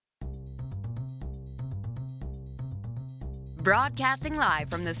Broadcasting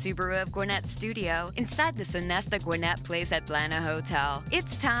live from the Subaru of Gwinnett studio inside the Sonesta Gwinnett Place Atlanta Hotel.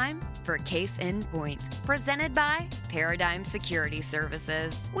 It's time for Case in Point, presented by Paradigm Security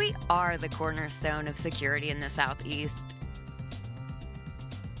Services. We are the cornerstone of security in the Southeast.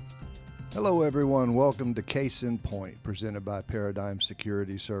 Hello, everyone. Welcome to Case in Point, presented by Paradigm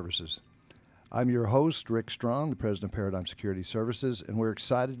Security Services. I'm your host, Rick Strong, the president of Paradigm Security Services, and we're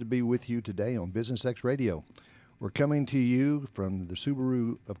excited to be with you today on Business X Radio. We're coming to you from the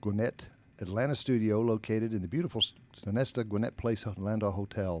Subaru of Gwinnett Atlanta studio located in the beautiful Sonesta Gwinnett Place Atlanta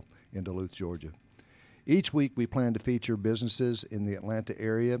Hotel in Duluth, Georgia. Each week, we plan to feature businesses in the Atlanta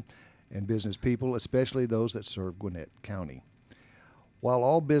area and business people, especially those that serve Gwinnett County. While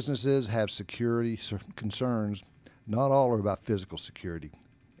all businesses have security concerns, not all are about physical security,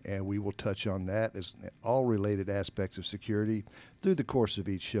 and we will touch on that as all related aspects of security through the course of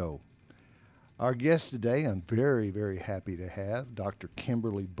each show. Our guest today, I'm very, very happy to have Dr.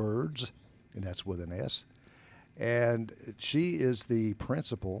 Kimberly Birds, and that's with an S, and she is the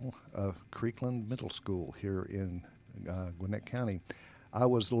principal of Creekland Middle School here in Gwinnett County. I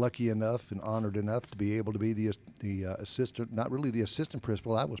was lucky enough and honored enough to be able to be the assistant, not really the assistant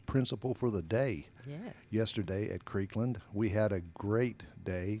principal, I was principal for the day. Yes. Yesterday at Creekland. We had a great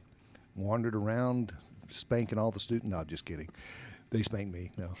day, wandered around spanking all the students. No, I'm just kidding. They spanked me,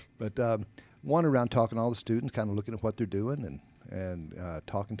 no. But wandered around talking to all the students, kind of looking at what they're doing and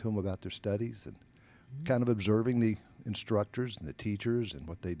talking to them about their studies and kind of observing the instructors and the teachers and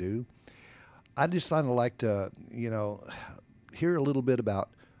what they do. I just kind of like to, hear a little bit about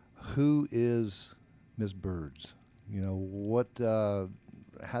who is Ms. Birds.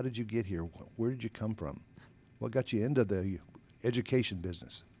 How did you get here? Where did you come from? What got you into the education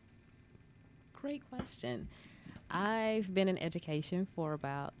business? Great question. I've been in education for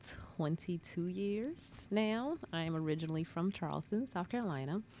about 22 years now. I'm originally from Charleston, South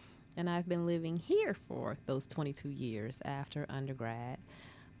Carolina, and I've been living here for those 22 years after undergrad.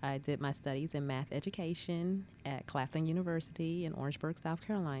 I did my studies in math education at Claflin University in Orangeburg, South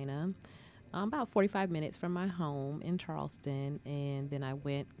Carolina, about 45 minutes from my home in Charleston. And then I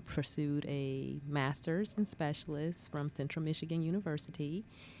pursued a master's in specialist from Central Michigan University,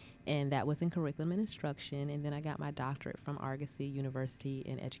 and that was in curriculum and instruction. And then I got my doctorate from Argosy University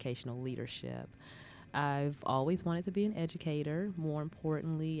in educational leadership. I've always wanted to be an educator, more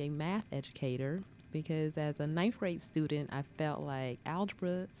importantly, a math educator, because as a ninth grade student, I felt like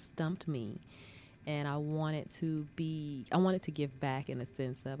algebra stumped me, and I wanted to give back in the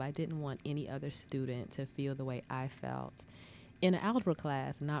sense of I didn't want any other student to feel the way I felt in an algebra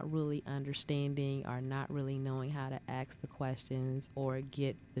class, not really understanding or not really knowing how to ask the questions or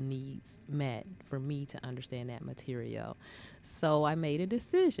get the needs met for me to understand that material. So I made a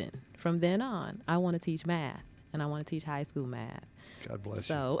decision. From then on, I want to teach math, and I want to teach high school math. God bless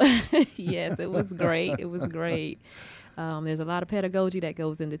you. So, yes, it was great. It was great. There's a lot of pedagogy that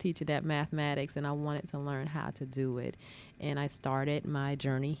goes into teaching that mathematics, and I wanted to learn how to do it. And I started my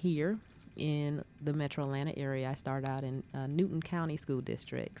journey here in the Metro Atlanta area. I started out in Newton County school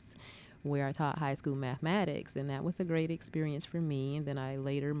districts, where I taught high school mathematics, and that was a great experience for me. And then I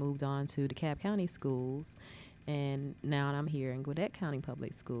later moved on to DeKalb County schools, and now I'm here in Gwinnett County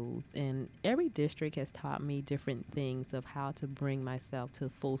Public Schools. And every district has taught me different things of how to bring myself to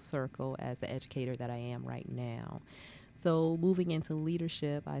full circle as the educator that I am right now. So moving into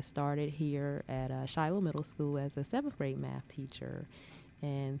leadership, I started here at Shiloh Middle School as a 7th grade math teacher,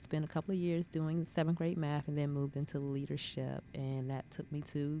 and spent a couple of years doing 7th grade math, and then moved into leadership. And that took me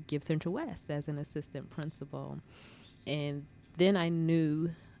to Gibbs Central West as an assistant principal. And then I knew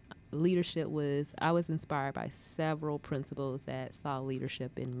I was inspired by several principals that saw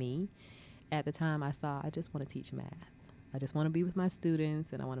leadership in me. At the time, I just want to teach math. I just want to be with my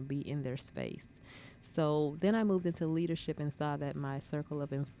students, and I want to be in their space. So then I moved into leadership and saw that my circle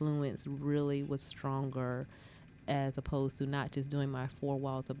of influence really was stronger, as opposed to not just doing my 4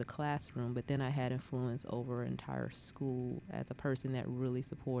 walls of the classroom, but then I had influence over an entire school as a person that really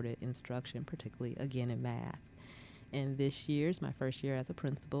supported instruction, particularly, again, in math. And this year is my first year as a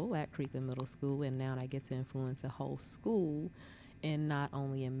principal at Creekland Middle School, and now I get to influence a whole school, and not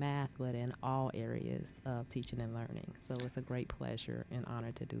only in math, but in all areas of teaching and learning. So it's a great pleasure and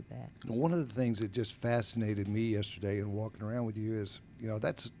honor to do that. One of the things that just fascinated me yesterday in walking around with you is,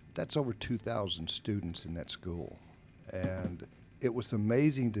 that's over 2,000 students in that school. And it was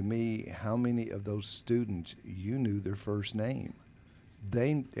amazing to me how many of those students you knew their first name.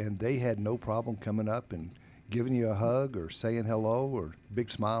 They had no problem coming up and giving you a hug or saying hello or big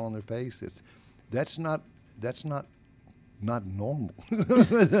smile on their face. That's not not normal.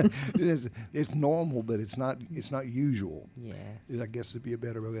 It's normal, but it's not usual. Yes. I guess would be a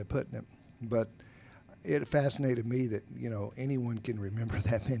better way of putting it. But it fascinated me that anyone can remember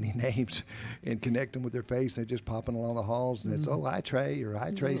that many names and connect them with their face. They're just popping along the halls, and it's hi Trey or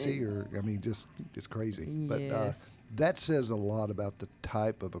hi Tracy, or just it's crazy. But that says a lot about the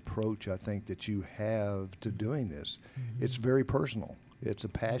type of approach I think that you have to doing this. It's very personal. It's a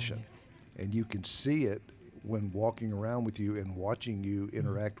passion, and you can see it when walking around with you and watching you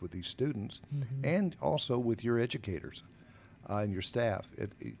interact with these students, and also with your educators and your staff.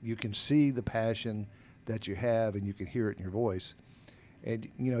 You can see the passion that you have, and you can hear it in your voice. And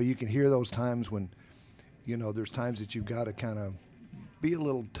you can hear those times when there's times that you've got to kind of be a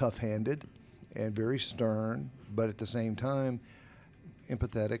little tough-handed and very stern, but at the same time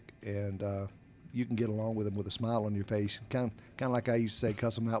empathetic, and you can get along with them with a smile on your face, kind of like I used to say,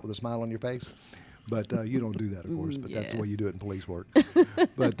 cuss them out with a smile on your face. But you don't do that, of course. But that's the way you do it in police work.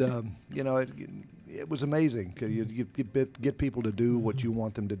 But it was amazing. You get people to do what you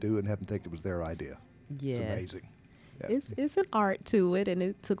want them to do and have them think it was their idea. Yes. It's amazing. Yeah. It's an art to it, and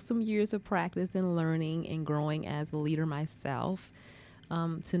it took some years of practice and learning and growing as a leader myself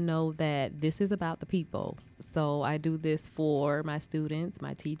to know that this is about the people. So I do this for my students,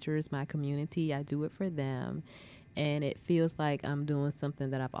 my teachers, my community. I do it for them. And it feels like I'm doing something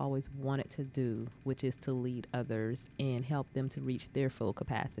that I've always wanted to do, which is to lead others and help them to reach their full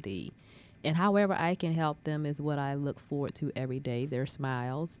capacity. And however I can help them is what I look forward to every day. Their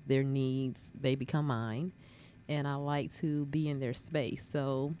smiles, their needs, they become mine. And I like to be in their space.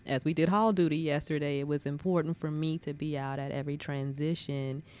 So as we did hall duty yesterday, it was important for me to be out at every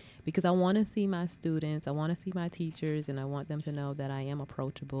transition because I want to see my students, I want to see my teachers, and I want them to know that I am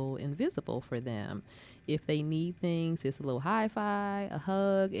approachable and visible for them. If they need things, it's a little hi-fi, a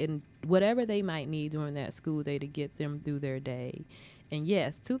hug, and whatever they might need during that school day to get them through their day. And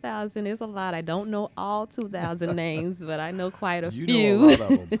yes, 2,000 is a lot. I don't know all 2,000 names, but I know quite a few. You know a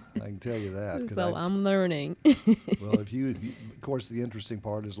lot of them. I can tell you that. So I'm learning. Well, of course, the interesting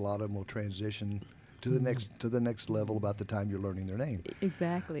part is a lot of them will transition to the next level about the time you're learning their name.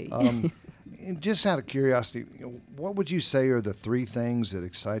 Exactly. And just out of curiosity, what would you say are the 3 things that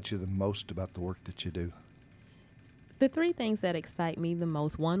excite you the most about the work that you do? The 3 things that excite me the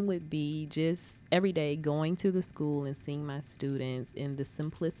most, one would be just every day going to the school and seeing my students in the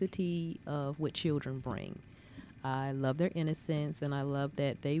simplicity of what children bring. I love their innocence, and I love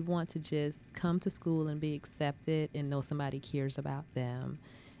that they want to just come to school and be accepted and know somebody cares about them.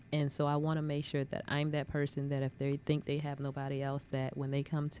 And so I want to make sure that I'm that person that if they think they have nobody else, that when they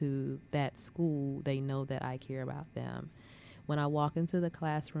come to that school, they know that I care about them. When I walk into the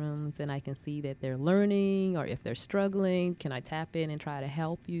classrooms and I can see that they're learning, or if they're struggling, can I tap in and try to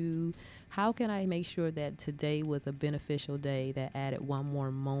help you? How can I make sure that today was a beneficial day that added one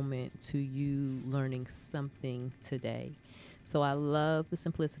more moment to you learning something today? So I love the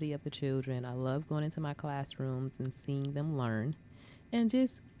simplicity of the children. I love going into my classrooms and seeing them learn, and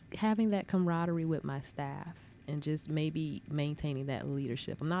just having that camaraderie with my staff, and just maybe maintaining that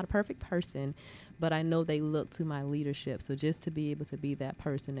leadership. I'm not a perfect person, but I know they look to my leadership. So just to be able to be that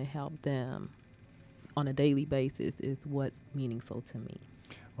person to help them on a daily basis is what's meaningful to me.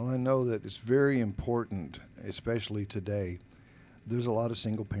 Well, I know that it's very important, especially today. There's a lot of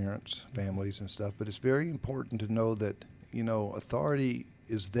single parents, families and stuff, but it's very important to know that, authority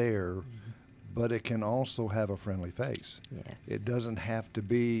is there, but it can also have a friendly face. Yes. It doesn't have to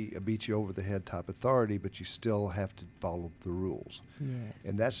be a beat you over the head type authority, but you still have to follow the rules. Yes.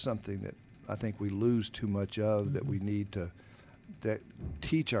 And that's something that I think we lose too much of, that we need to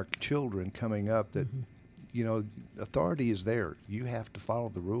teach our children coming up that, authority is there. You have to follow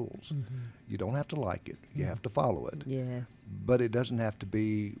the rules. You don't have to like it. You have to follow it. Yes. But it doesn't have to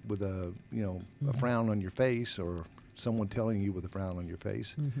be with a frown on your face, or someone telling you with a frown on your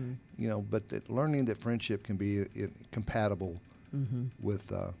face, but learning that friendship can be compatible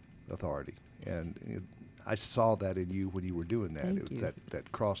with authority. And I saw that in you when you were doing that. Thank It was you.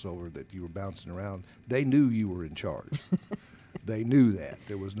 that crossover that you were bouncing around. They knew you were in charge. They knew that.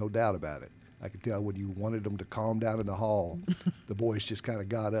 There was no doubt about it. I could tell when you wanted them to calm down in the hall, the boys just kind of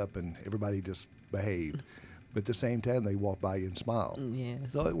got up and everybody just behaved. But at the same time, they walked by you and smiled.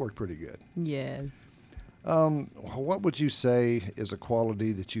 Yes. So it worked pretty good. Yes. What would you say is a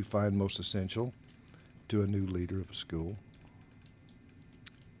quality that you find most essential to a new leader of a school?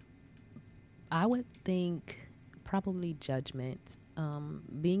 I would think probably judgment,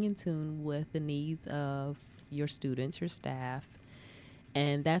 being in tune with the needs of your students, your staff.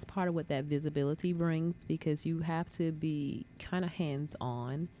 And that's part of what that visibility brings, because you have to be kind of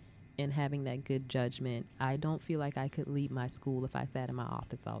hands-on and having that good judgment. I don't feel like I could lead my school if I sat in my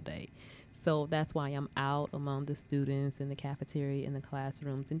office all day. So that's why I'm out among the students in the cafeteria, in the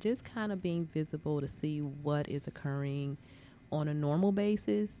classrooms, and just kind of being visible to see what is occurring on a normal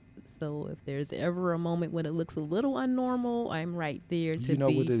basis. So if there's ever a moment when it looks a little unnormal, I'm right there to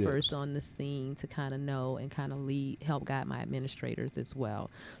be first on the scene to kind of know and kind of lead, help guide my administrators as well.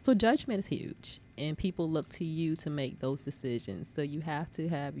 So judgment is huge, and people look to you to make those decisions. So you have to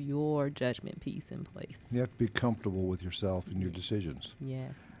have your judgment piece in place. You have to be comfortable with yourself and your decisions.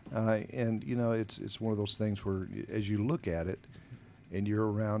 Yes. And, you know, it's one of those things where as you look at it, and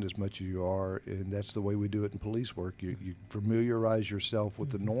you're around as much as you are, and that's the way we do it in police work. You familiarize yourself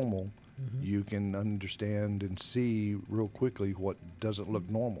with the normal. You can understand and see real quickly what doesn't look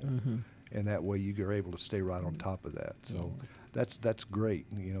normal, and that way you are able to stay right on top of that. So that's great,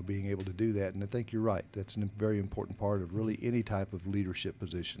 you know, being able to do that. And I think you're right. That's a very important part of really any type of leadership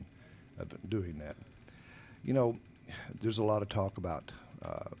position of doing that. You know, there's a lot of talk about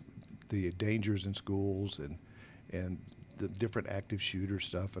the dangers in schools and the different active shooter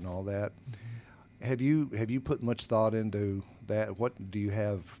stuff and all that. Have you put much thought into that? What do you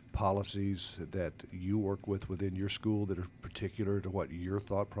have policies that you work with within your school that are particular to what your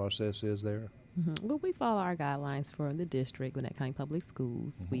thought process is there? Well, we follow our guidelines for the district, Gwinnett County Public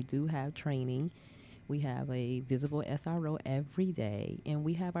Schools. We do have training. We have a visible SRO every day, and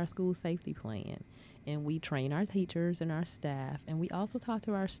we have our school safety plan. And we train our teachers and our staff, and we also talk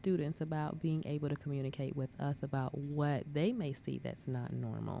to our students about being able to communicate with us about what they may see that's not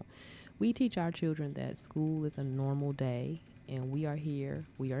normal. We teach our children that school is a normal day, and we are here,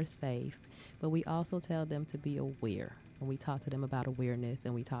 we are safe, but we also tell them to be aware. And we talk to them about awareness,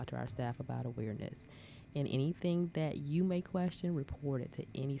 and we talk to our staff about awareness. And anything that you may question, report it to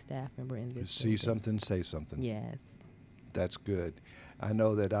any staff member in this See building. something, say something. Yes. That's good. I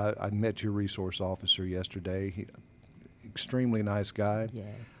know that I met your resource officer yesterday. Extremely nice guy. Yes.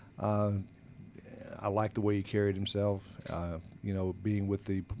 I like the way he carried himself. You know, being with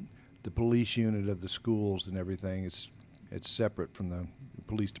the police unit of the schools and everything, it's separate from the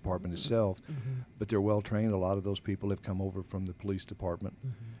police department itself, but they're well trained. A lot of those people have come over from the police department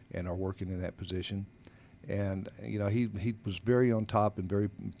and are working in that position. And you know, he was very on top and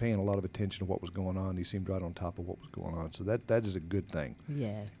very paying a lot of attention to what was going on. He seemed right on top of what was going on. So that is a good thing.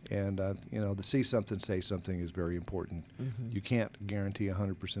 Yes. And you know, the see something, say something is very important. You can't guarantee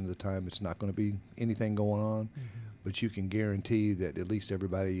 100% of the time it's not going to be anything going on, but you can guarantee that at least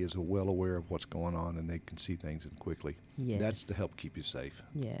everybody is well aware of what's going on and they can see things quickly. Yes. That's to help keep you safe.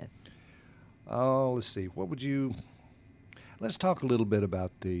 Yes. Oh, let's see. Let's talk a little bit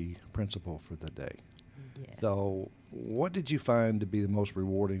about the principal for the day. Yes. So what did you find to be the most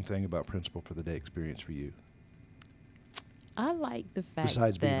rewarding thing about Principal for the Day experience for you? I like the fact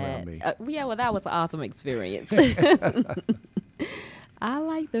Besides that being around me. Yeah, well, that was an awesome experience. I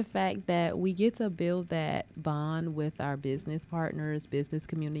like the fact that we get to build that bond with our business partners, business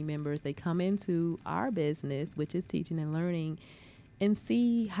community members. They come into our business, which is teaching and learning, and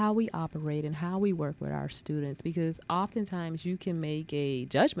see how we operate and how we work with our students, because oftentimes you can make a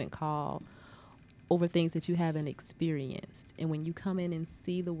judgment call over things that you haven't experienced. And when you come in and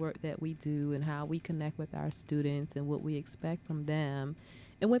see the work that we do and how we connect with our students and what we expect from them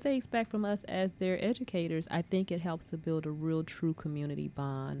and what they expect from us as their educators, I think it helps to build a real true community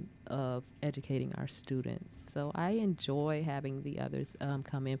bond of educating our students. So I enjoy having the others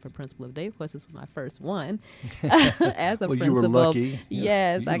come in for Principal of the Day. Of course, this was my first one as a well, principal. you were lucky.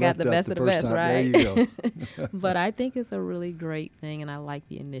 Yes, You I got the best of the best, time. right? There you go. But I think it's a really great thing, and I like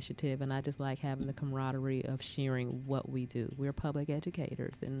the initiative, and I just like having the camaraderie of sharing what we do. We're public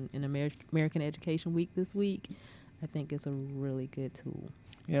educators, and in American Education Week this week, I think it's a really good tool.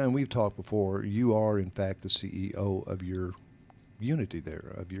 Yeah, and we've talked before. You are, in fact, the CEO of your unity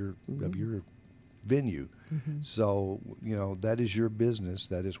there, of your venue. So, you know, that is your business.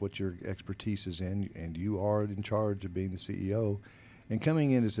 That is what your expertise is in, and you are in charge of being the CEO. And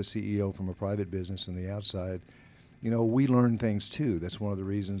coming in as a CEO from a private business on the outside, you know, we learn things too. That's one of the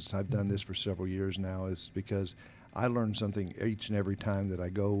reasons I've done this for several years now, is because I learn something each and every time that I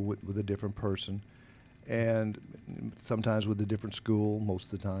go with a different person, and sometimes with a different school most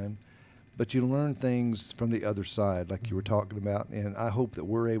of the time. But you learn things from the other side, like you were talking about, and I hope that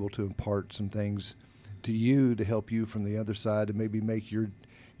we're able to impart some things to you to help you from the other side and maybe make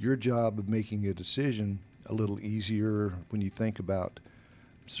your job of making a decision a little easier when you think about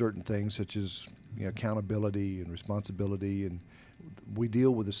certain things such as, you know, accountability and responsibility. And we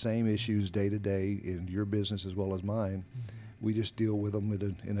deal with the same issues day to day in your business as well as mine. We just deal with them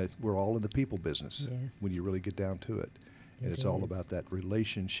we're all in the people business. Yes. When you really get down to it. And it's all about that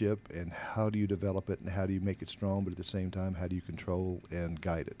relationship and how do you develop it and how do you make it strong, but at the same time, how do you control and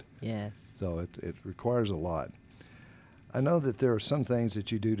guide it? Yes. So it requires a lot. I know that there are some things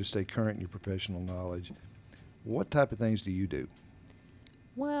that you do to stay current in your professional knowledge. What type of things do you do?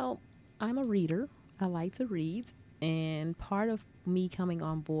 Well, I'm a reader. I like to read. And part of me coming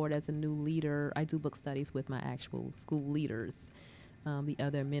on board as a new leader, I do book studies with my actual school leaders, the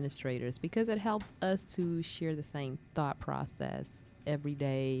other administrators, because it helps us to share the same thought process every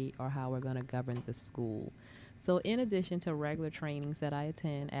day or how we're going to govern the school. So in addition to regular trainings that I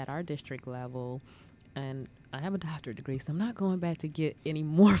attend at our district level, and I have a doctorate degree, so I'm not going back to get any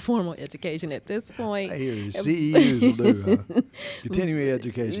more formal education at this point. I hear you. CEUs will do, huh? Continuing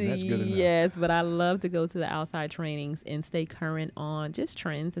education, that's good enough. Yes, but I love to go to the outside trainings and stay current on just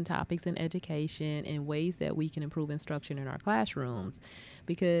trends and topics in education and ways that we can improve instruction in our classrooms,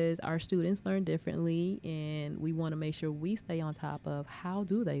 because our students learn differently, and we want to make sure we stay on top of how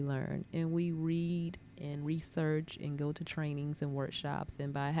do they learn. And we read and research and go to trainings and workshops.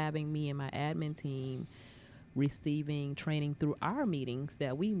 And by having me and my admin team receiving training through our meetings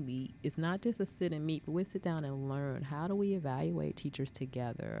that we meet, it's not just a sit and meet, but we sit down and learn. How do we evaluate teachers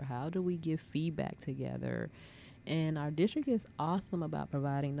together? How do we give feedback together? And our district is awesome about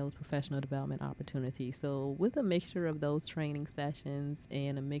providing those professional development opportunities. So with a mixture of those training sessions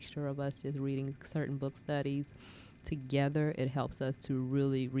and a mixture of us just reading certain book studies together, it helps us to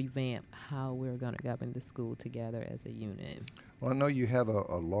really revamp how we're going to govern the school together as a unit. Well, I know you have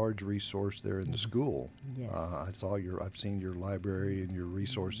a large resource there in the school. Yes. I've seen your library and your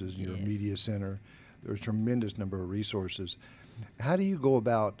resources and your Yes. media center. There's a tremendous number of resources. How do you go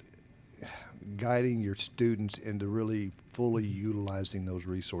about guiding your students into really fully utilizing those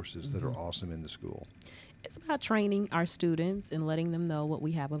resources that are awesome in the school? It's about training our students and letting them know what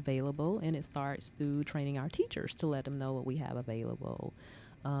we have available, and it starts through training our teachers to let them know what we have available.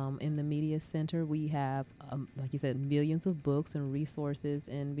 In the media center, we have, like you said, millions of books and resources.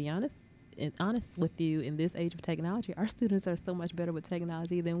 And be honest with you, in this age of technology, our students are so much better with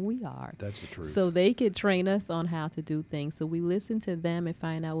technology than we are. That's the truth. So they could train us on how to do things. So we listen to them and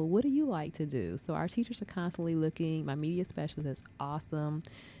find out, well, what do you like to do? So our teachers are constantly looking. My media specialist is awesome.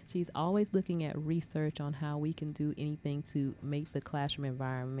 She's always looking at research on how we can do anything to make the classroom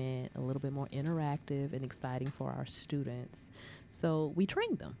environment a little bit more interactive and exciting for our students. So we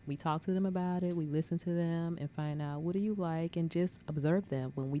train them. We talk to them about it. We listen to them and find out, what do you like? And just observe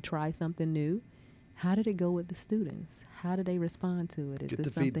them. When we try something new, how did it go with the students? How do they respond to it? Is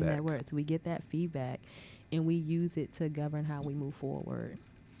this something that works? We get that feedback, and we use it to govern how we move forward.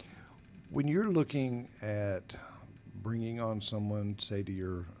 When you're looking at bringing on someone, say, to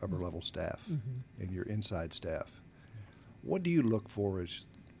your upper level staff and your inside staff, what do you look for as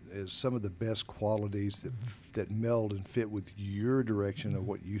some of the best qualities that meld and fit with your direction of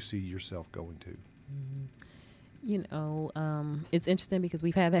what you see yourself going to? You know, it's interesting because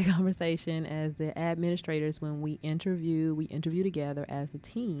we've had that conversation as the administrators. When we interview together as a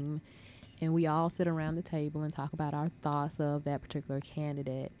team, and we all sit around the table and talk about our thoughts of that particular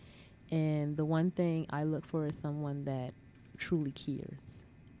candidate. And the one thing I look for is someone that truly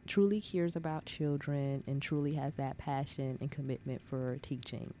cares about children, and truly has that passion and commitment for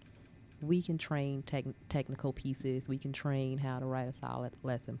teaching. We can train technical pieces. We can train how to write a solid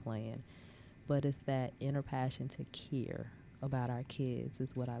lesson plan. But it's that inner passion to care about our kids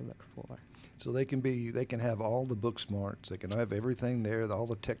is what I look for. So they can have all the book smarts. They can have everything there, all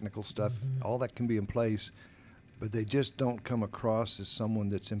the technical stuff, all that can be in place. But they just don't come across as someone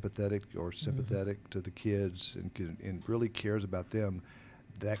that's empathetic or sympathetic to the kids and really cares about them.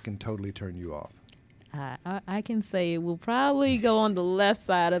 That can totally turn you off. I can say it will probably go on the left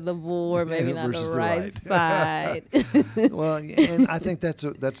side of the board, maybe not the right side. Well, and I think that's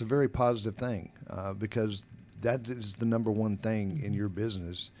a very positive thing because that is the number one thing in your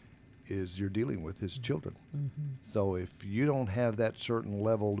business is you're dealing with is children. So if you don't have that certain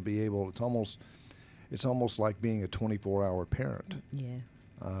level to be able, it's almost like being a 24-hour parent. Yes.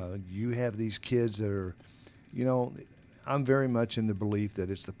 You have these kids that are, I'm very much in the belief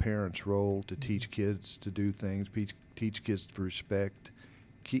that it's the parents' role to teach kids to do things, teach kids to respect,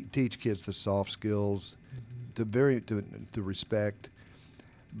 teach kids the soft skills, to respect.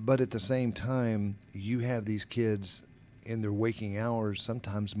 But at the same time, you have these kids in their waking hours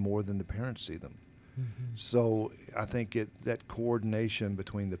sometimes more than the parents see them. So I think that coordination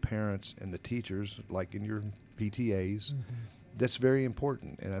between the parents and the teachers, like in your PTAs, that's very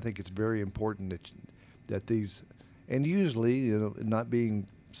important. And I think it's very important that these, and usually, not being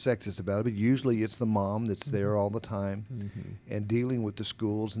sexist about it, but usually it's the mom that's there all the time and dealing with the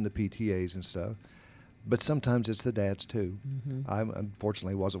schools and the PTAs and stuff. but sometimes it's the dads too. I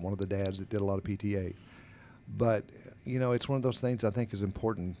unfortunately wasn't one of the dads that did a lot of PTA. But, it's one of those things I think is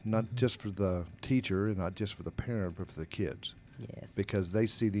important, not just for the teacher and not just for the parent, but for the kids. Yes. Because they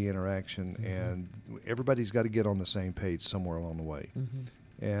see the interaction, and everybody's got to get on the same page somewhere along the way.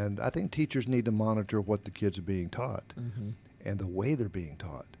 And I think teachers need to monitor what the kids are being taught and the way they're being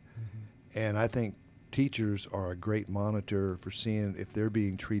taught. And I think teachers are a great monitor for seeing if they're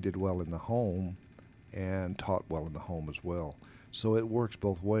being treated well in the home and taught well in the home as well. So it works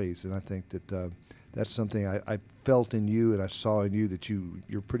both ways, and I think that that's something I felt in you and I saw in you that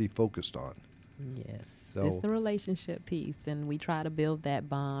you're pretty focused on. Yes. So it's the relationship piece, and we try to build that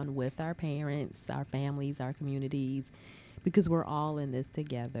bond with our parents, our families, our communities, because we're all in this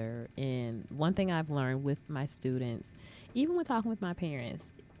together. And one thing I've learned with my students, even when talking with my parents,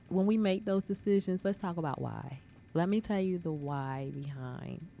 when we make those decisions, let's talk about why. Let me tell you the why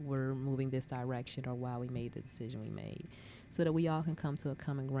behind we're moving this direction or why we made the decision we made, so that we all can come to a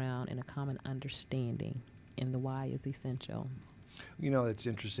common ground and a common understanding. And the why is essential. It's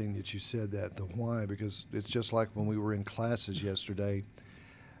interesting that you said that, the why, because it's just like when we were in classes yesterday.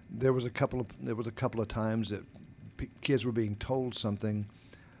 There was a couple of times that kids were being told something,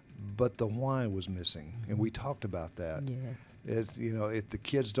 but the why was missing, and we talked about that. Yes. It's, if the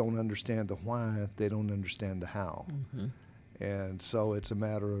kids don't understand the why, they don't understand the how. And so it's a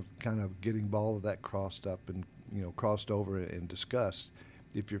matter of kind of getting all of that crossed up and crossed over and discussed.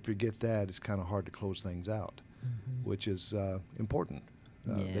 If you forget that, it's kind of hard to close things out, which is important.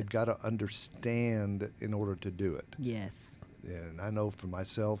 Yes. They've got to understand in order to do it. Yes. And I know for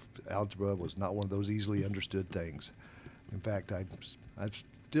myself, algebra was not one of those easily understood things. In fact, I'm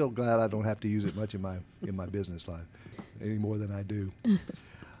still glad I don't have to use it much in my business life any more than I do.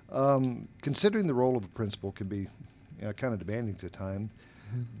 Considering the role of a principal can be kind of demanding at times,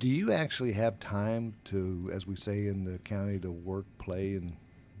 do you actually have time to, as we say in the county, to work, play, and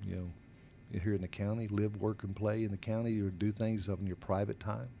here in the county, live, work, and play in the county, or do things in your private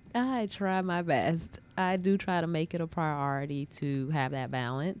time? I try my best. I do try to make it a priority to have that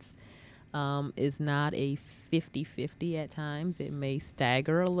balance. It's not a 50-50 at times. It may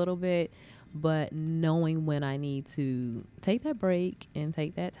stagger a little bit, but knowing when I need to take that break and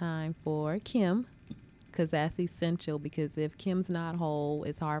take that time for Kim, because that's essential, because if Kim's not whole,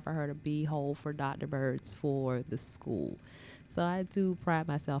 it's hard for her to be whole for Dr. Birds, for the school. So I do pride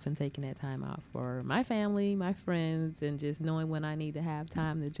myself in taking that time out for my family, my friends, and just knowing when I need to have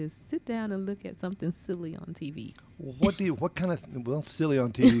time to just sit down and look at something silly on TV. Silly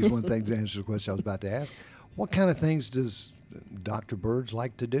on TV is one thing to answer the question I was about to ask. What kind of things does Dr. Birds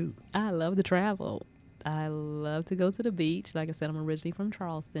like to do? I love to travel. I love to go to the beach. Like I said, I'm originally from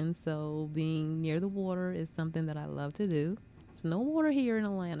Charleston, so being near the water is something that I love to do. There's no water here in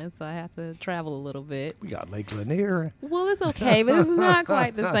Atlanta, so I have to travel a little bit. We got Lake Lanier. Well, it's okay, but it's not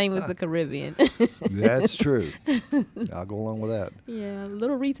quite the same as the Caribbean. That's true. I'll go along with that. Yeah, a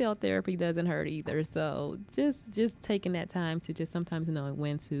little retail therapy doesn't hurt either. So just taking that time to just sometimes knowing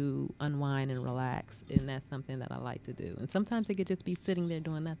when to unwind and relax, and that's something that I like to do. And sometimes it could just be sitting there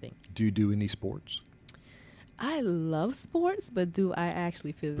doing nothing. Do you do any sports? I love sports, but do I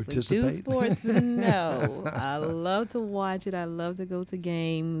actually physically do Participate? sports? No. I love to watch it. I love to go to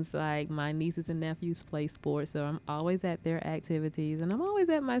games. Like my nieces and nephews play sports, so I'm always at their activities, and I'm always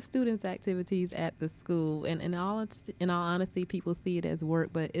at my students' activities at the school. And in all honesty, people see it as work,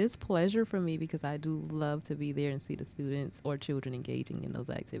 but it's pleasure for me because I do love to be there and see the students or children engaging in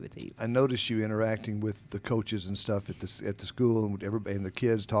those activities. I noticed you interacting with the coaches and stuff at the school, and with everybody and the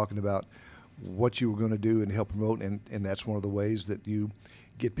kids talking about what you were going to do and help promote, and that's one of the ways that you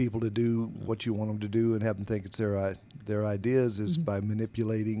get people to do what you want them to do and have them think it's their ideas is by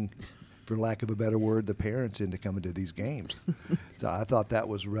manipulating, for lack of a better word, the parents into coming to these games. So I thought that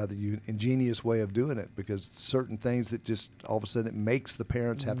was a rather ingenious way of doing it, because certain things that just all of a sudden it makes the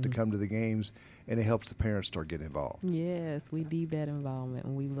parents have to come to the games, and it helps the parents start getting involved. Yes, we need that involvement,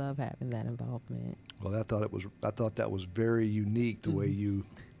 and we love having that involvement. Well, I thought that was very unique, the way you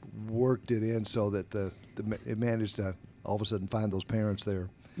worked it in, so that it managed to all of a sudden find those parents there.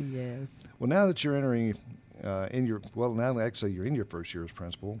 Yes. Well, now that you're entering you're in your first year as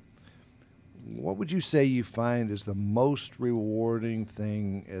principal, what would you say you find is the most rewarding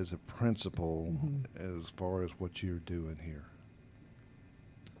thing as a principal as far as what you're doing here?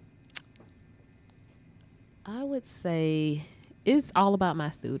 I would say it's all about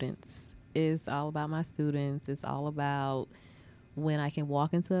my students. It's all about my students. It's all about when I can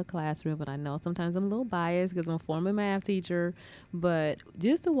walk into a classroom, and I know sometimes I'm a little biased because I'm a former math teacher, but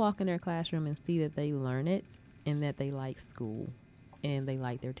just to walk in their classroom and see that they learn it and that they like school and they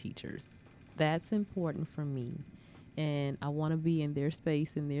like their teachers. That's important for me. And I want to be in their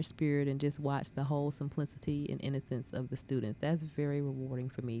space, in their spirit, and just watch the whole simplicity and innocence of the students. That's very rewarding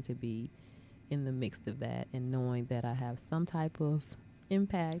for me to be in the mix of that and knowing that I have some type of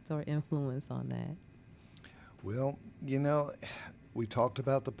impact or influence on that. Well, we talked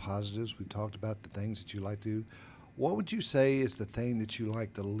about the positives. We talked about the things that you like to do. What would you say is the thing that you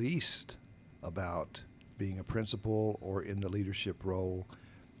like the least about being a principal or in the leadership role?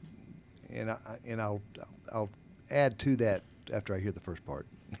 And I'll add to that after I hear the first part.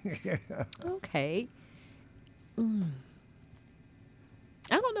 Okay. I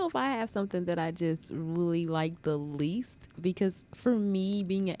don't know if I have something that I just really like the least, because for me,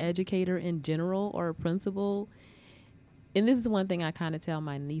 being an educator in general or a principal, and this is one thing I kind of tell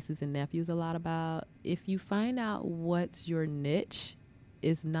my nieces and nephews a lot about, if you find out what's your niche,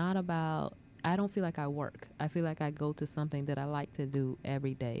 it's not about, I don't feel like I work. I feel like I go to something that I like to do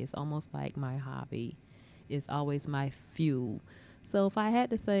every day. It's almost like my hobby. It's always my fuel. So if I had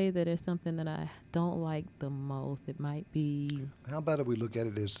to say that there's something that I don't like the most, it might be... How about if we look at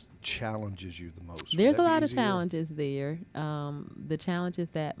it as challenges you the most? There's a lot of challenges there. The challenges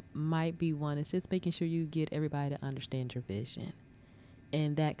that might be one is just making sure you get everybody to understand your vision.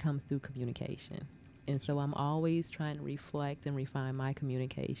 And that comes through communication. And so I'm always trying to reflect and refine my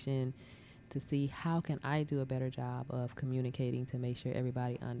communication to see how can I do a better job of communicating to make sure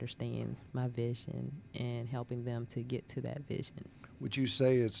everybody understands my vision and helping them to get to that vision. Would you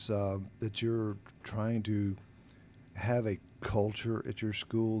say it's that you're trying to have a culture at your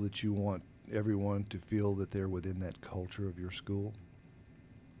school that you want everyone to feel that they're within that culture of your school?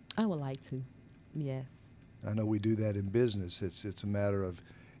 I would like to, yes. I know we do that in business. It's a matter of,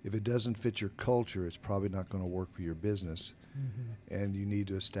 if it doesn't fit your culture, it's probably not going to work for your business. Mm-hmm. And you need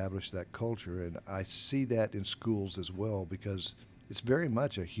to establish that culture. And I see that in schools as well, because it's very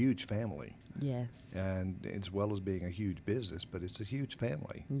much a huge family. Yes. And as well as being a huge business, but it's a huge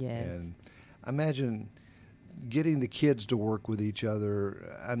family. Yes. And I imagine getting the kids to work with each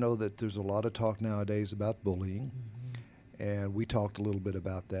other. I know that there's a lot of talk nowadays about bullying, mm-hmm. and we talked a little bit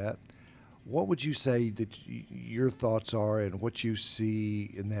about that. What would you say that your thoughts are and what you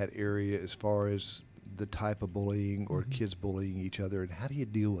see in that area as far as the type of bullying or mm-hmm. kids bullying each other, and how do you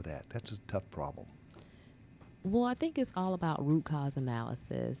deal with that? That's a tough problem. Well, I think it's all about root cause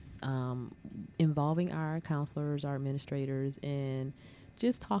analysis, involving our counselors, our administrators, and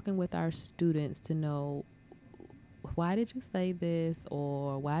just talking with our students to know, why did you say this,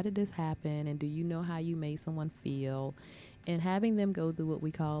 or why did this happen, and do you know how you made someone feel? And having them go through what we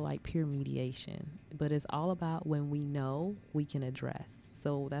call like peer mediation. But it's all about when we know, we can address.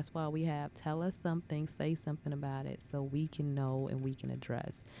 So that's why we have tell us something, say something about it, so we can know and we can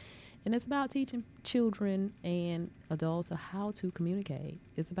address. And it's about teaching children and adults how to communicate.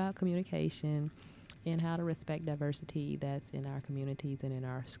 It's about communication and how to respect diversity that's in our communities and in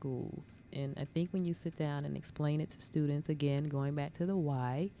our schools. And I think when you sit down and explain it to students, again, going back to the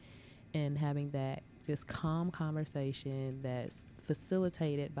why, and having that just calm conversation that's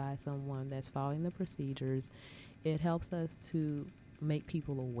facilitated by someone that's following the procedures, it helps us to make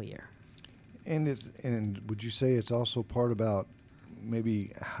people aware. And would you say it's also part about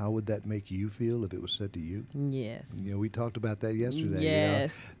maybe how would that make you feel if it was said to you? Yes. We talked about that yesterday.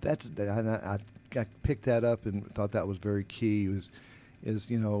 Yes. I picked that up and thought that was very key. Is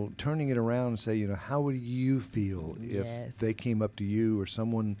turning it around and say, how would you feel if they came up to you or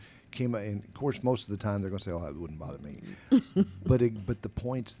someone came up, and of course most of the time they're going to say, it wouldn't bother me. but the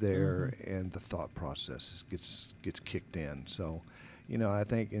point's there, mm-hmm. and the thought process gets kicked in. So, I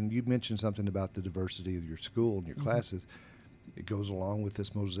think, and you mentioned something about the diversity of your school and your mm-hmm. classes. It goes along with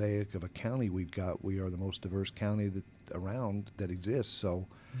this mosaic of a county we've got. We are the most diverse county that exists. So,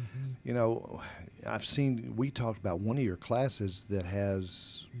 mm-hmm. We talked about one of your classes that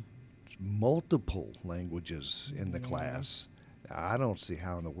has multiple languages in the class. I don't see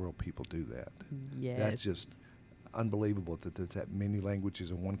how in the world people do that. Yes. That's just unbelievable that there's that many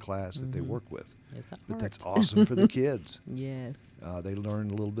languages in one class that mm-hmm. they work with. But that's awesome for the kids. Yes. They learn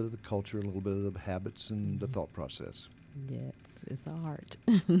a little bit of the culture, a little bit of the habits and mm-hmm. the thought process. Yes, it's a art.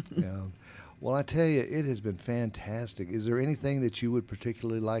 Yeah. Well, I tell you, it has been fantastic. Is there anything that you would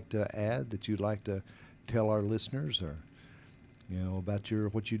particularly like to add, that you'd like to tell our listeners, or about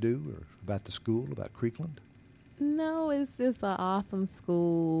what you do, or about the school, about Creekland? No, it's just an awesome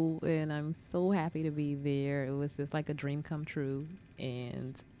school, and I'm so happy to be there. It was just like a dream come true,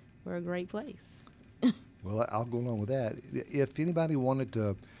 and we're a great place. Well, I'll go along with that. If anybody wanted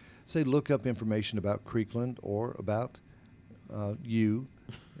to, say, look up information about Creekland or about you,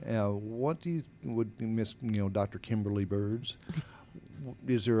 what do you would Miss Dr. Kimberly Birds?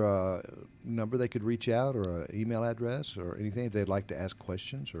 is there a number they could reach out, or an email address, or anything if they'd like to ask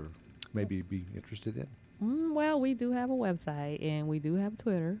questions or maybe be interested in? Well, we do have a website and we do have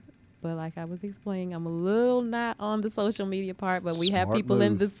Twitter. But like I was explaining, I'm a little not on the social media part, but we have Smart people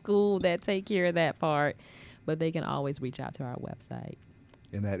in move. the school that take care of that part. But they can always reach out to our website.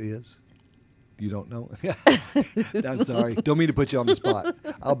 And that is? You don't know? I'm sorry. Don't mean to put you on the spot.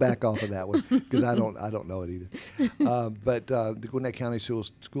 I'll back off of that one because I don't know it either. But the Gwinnett County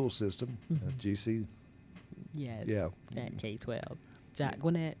School System, GC. Yes. Yeah. At K-12.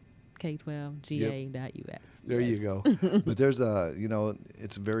 Gwinnett, K-12, GA.us. There Yes. you go. But there's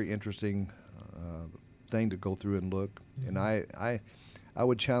it's a very interesting thing to go through and look. And I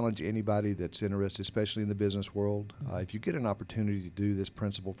would challenge anybody that's interested, especially in the business world, if you get an opportunity to do this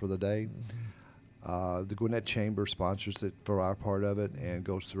principle for the day, the Gwinnett Chamber sponsors it for our part of it and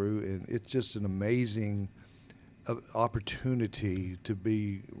goes through, and it's just an amazing opportunity to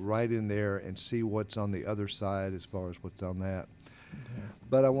be right in there and see what's on the other side as far as what's on that. Yes.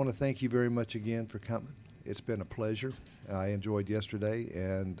 But I want to thank you very much again for coming. It's been a pleasure. I enjoyed yesterday,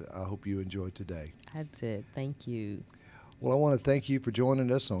 and I hope you enjoyed today. I did. Thank you. Well, I want to thank you for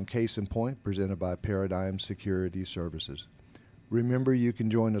joining us on Case in Point, presented by Paradigm Security Services. Remember, you can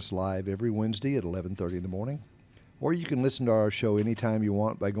join us live every Wednesday at 11:30 in the morning, or you can listen to our show anytime you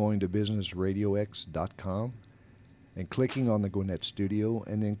want by going to businessradiox.com and clicking on the Gwinnett Studio,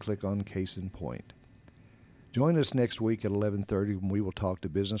 and then click on Case in Point. Join us next week at 11:30 when we will talk to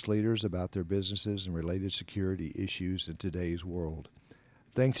business leaders about their businesses and related security issues in today's world.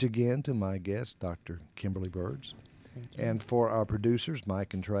 Thanks again to my guest, Dr. Kimberly Birds. Thank you. And for our producers,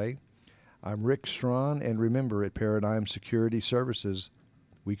 Mike and Trey, I'm Rick Strawn, and remember, at Paradigm Security Services,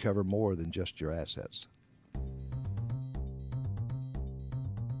 we cover more than just your assets.